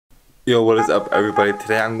Yo, what is up everybody?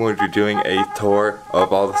 Today I'm going to be doing a tour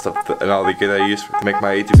of all the stuff and all the gear that I use to make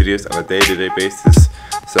my YouTube videos on a day-to-day basis.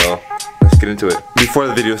 So, let's get into it. Before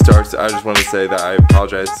the video starts, I just want to say that I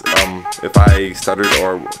apologize if I stuttered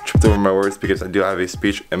or tripped over my words because I do have a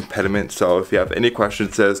speech impediment. So if you have any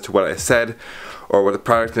questions as to what I said or what the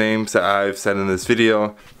product names that I've said in this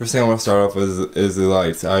video. First thing I want to start off with is the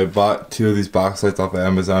lights. I bought two of these box lights off of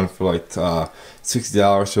Amazon for like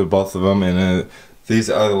 $60 for both of them, and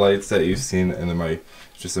these are the lights that you've seen in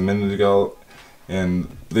just a minute ago, and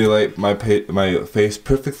they light my face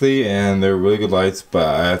perfectly, and they're really good lights. But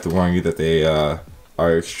I have to warn you that they are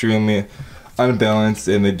extremely unbalanced,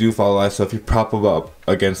 and they do fall light. So if you prop them up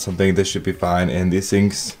against something, this should be fine. And these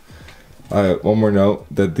things, one more note,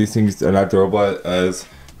 that these things are not durable, as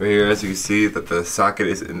right here, as you can see, that the socket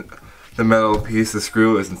is in the metal piece. The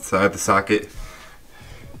screw is inside the socket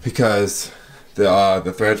because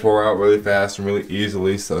the threads wore out really fast and really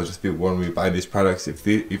easily. So just be warned when you buy these products, if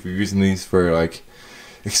you're using these for like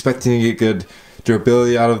expecting to get good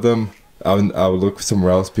durability out of them, I would look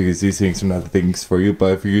somewhere else, because these things are not the things for you.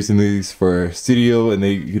 But if you're using these for studio and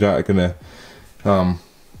you're not gonna you're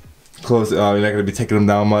not gonna be taking them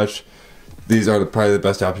down much, these are probably the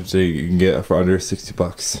best options that you can get for under 60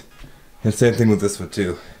 bucks. And same thing with this one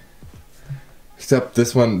too. Except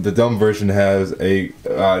this one, the dumb version, has a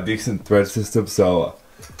decent thread system, so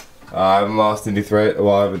I haven't lost any thread.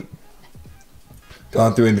 Well, I haven't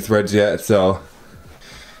gone through any threads yet. So,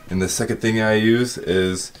 and the second thing I use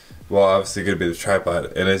is, well, obviously gonna be the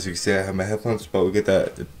tripod. And as you can see, I have my headphones, but we'll get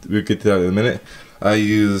to that in a minute.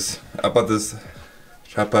 I bought this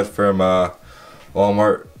tripod from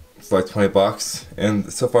Walmart for like 20 bucks,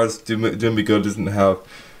 and so far it's doing me good. It doesn't have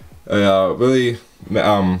a really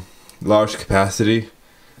large capacity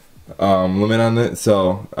limit on it,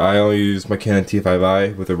 so I only use my Canon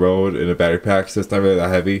T5i with a Rode and a battery pack, so it's not really that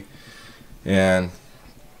heavy. And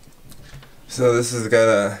so this is the guy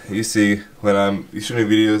that you see when I'm shooting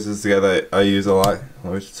videos. This is the guy that I use a lot.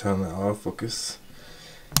 Let me just turn that autofocus.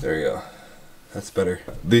 There we go. That's better.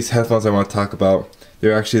 These headphones I want to talk about,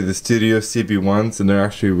 they're actually the Studio CB1s, and they're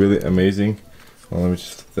actually really amazing. Well, let me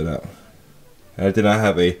just flip that out. I did not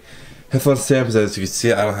have a headphone stand, because as you can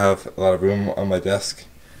see, I don't have a lot of room on my desk.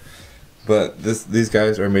 But these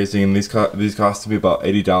guys are amazing, and these cost me about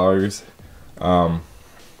 $80. I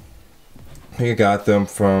think I got them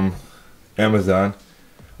from Amazon.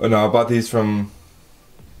 Oh no, I bought these from,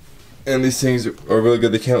 and these things are really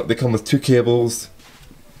good. They come with two cables,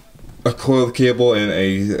 a coiled cable, and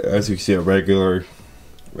as you can see, a regular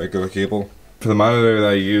cable. For the monitor that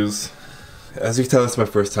I use, as you can tell, this is my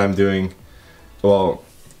first time doing, well,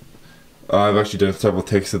 I've actually done several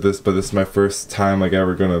takes of this, but this is my first time like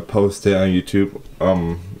ever gonna post it on YouTube,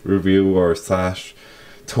 review or slash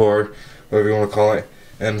tour, whatever you want to call it.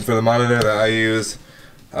 And for the monitor that I use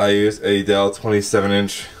a Dell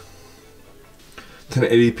 27-inch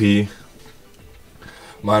 1080p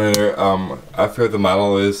monitor. I forget what the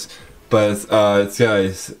model is, but it's got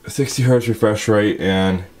a 60 Hz refresh rate,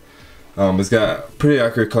 and it's got pretty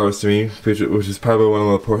accurate colors to me, which is probably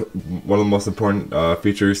one of the most important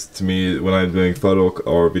features to me when I'm doing photo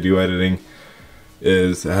or video editing.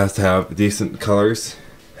 Is it has to have decent colors,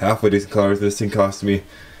 halfway decent colors. This thing cost me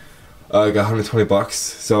like 120 bucks.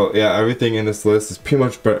 So yeah, everything in this list is pretty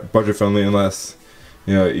much budget friendly, unless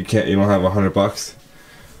you don't have 100 bucks.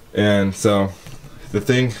 And so this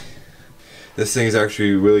thing is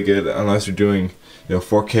actually really good unless you're doing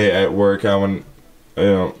 4K at work.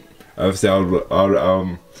 Obviously, I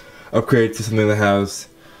would upgrade to something that has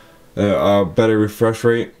a better refresh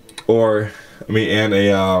rate, and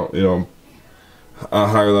a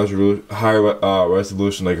higher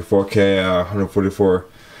resolution, like a 4K 144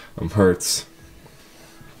 hertz.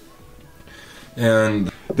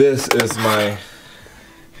 And this is my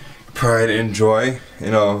pride and joy, a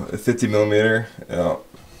 50mm.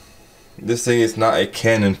 This thing is not a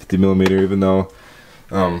Canon 50mm, even though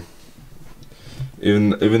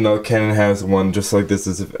even though Canon has one just like this,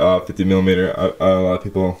 is 50mm.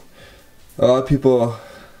 A lot of people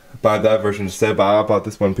buy that version instead, but I bought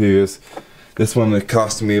this one because this one, it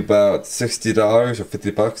cost me about $60 or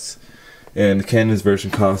 50 bucks, and the Canon's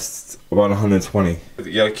version costs about 120.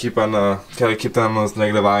 You gotta keep on those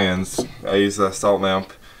negative ions. I use a salt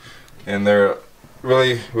lamp, and they're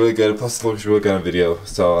really good. Plus, it looks really good on video,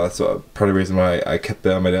 so that's part of the reason why I keep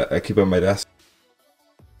it on my desk.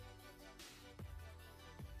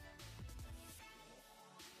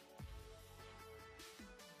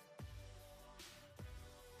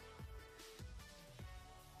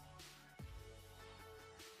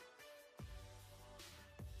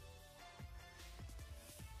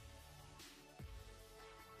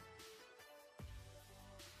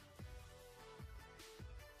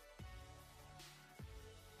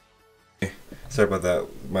 Sorry about that,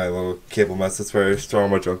 my little cable mess. That's where I store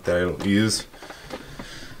my junk that I don't use.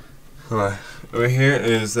 Right here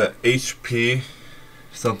is HP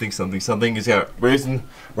something. It's got Ryzen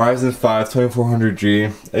 5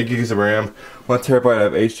 2400G, 8 gigs of RAM, 1 terabyte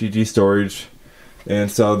of HDD storage, and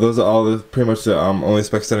so those are all pretty much the only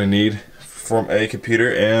specs that I need from a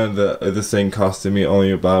computer. And this thing costed me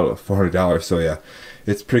only about $400. So yeah,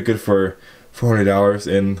 it's pretty good for $400.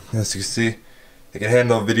 And as you can see, I can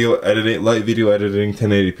handle video editing, light video editing,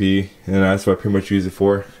 1080p, and that's what I pretty much use it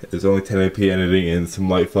for. It's only 1080p editing and some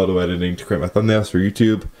light photo editing to create my thumbnails for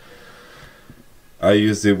YouTube. I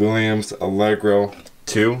use the Williams Allegro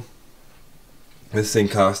 2. This thing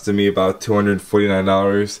costed me about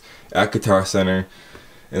 $249 at Guitar Center,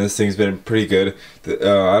 and this thing's been pretty good.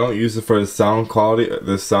 I don't use it for the sound quality,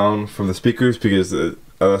 the sound from the speakers, because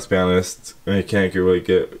let's be honest, you can't really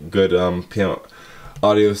get good piano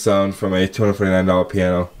audio sound from a $249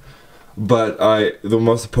 piano. But the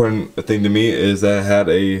most important thing to me is that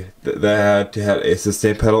I had to have a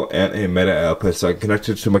sustain pedal and a meta output, so I can connect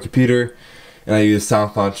it to my computer, and I use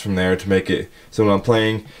sound fonts from there to make it so when I'm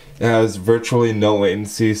playing, it has virtually no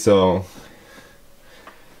latency. So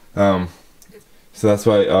that's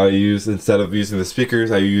why I use, instead of using the speakers,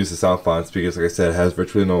 I use the sound fonts, because like I said, it has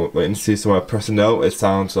virtually no latency. So when I press a note, it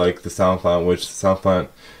sounds like the sound font, which the sound font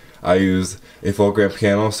I use a full grand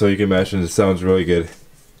piano, so you can imagine it sounds really good.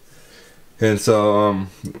 And so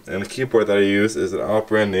and the keyboard that I use is an off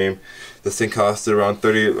brand name. This thing costed around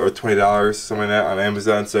 $30 or $20, something like that, on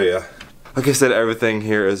Amazon. So yeah, like I said, everything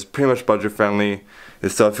here is pretty much budget friendly.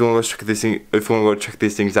 And so if you want to go check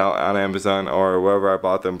these things out on Amazon or wherever I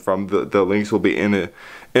bought them from, the links will be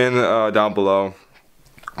down below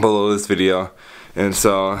this video. And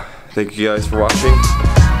so thank you guys for watching,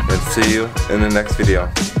 and see you in the next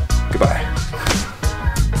video. Goodbye.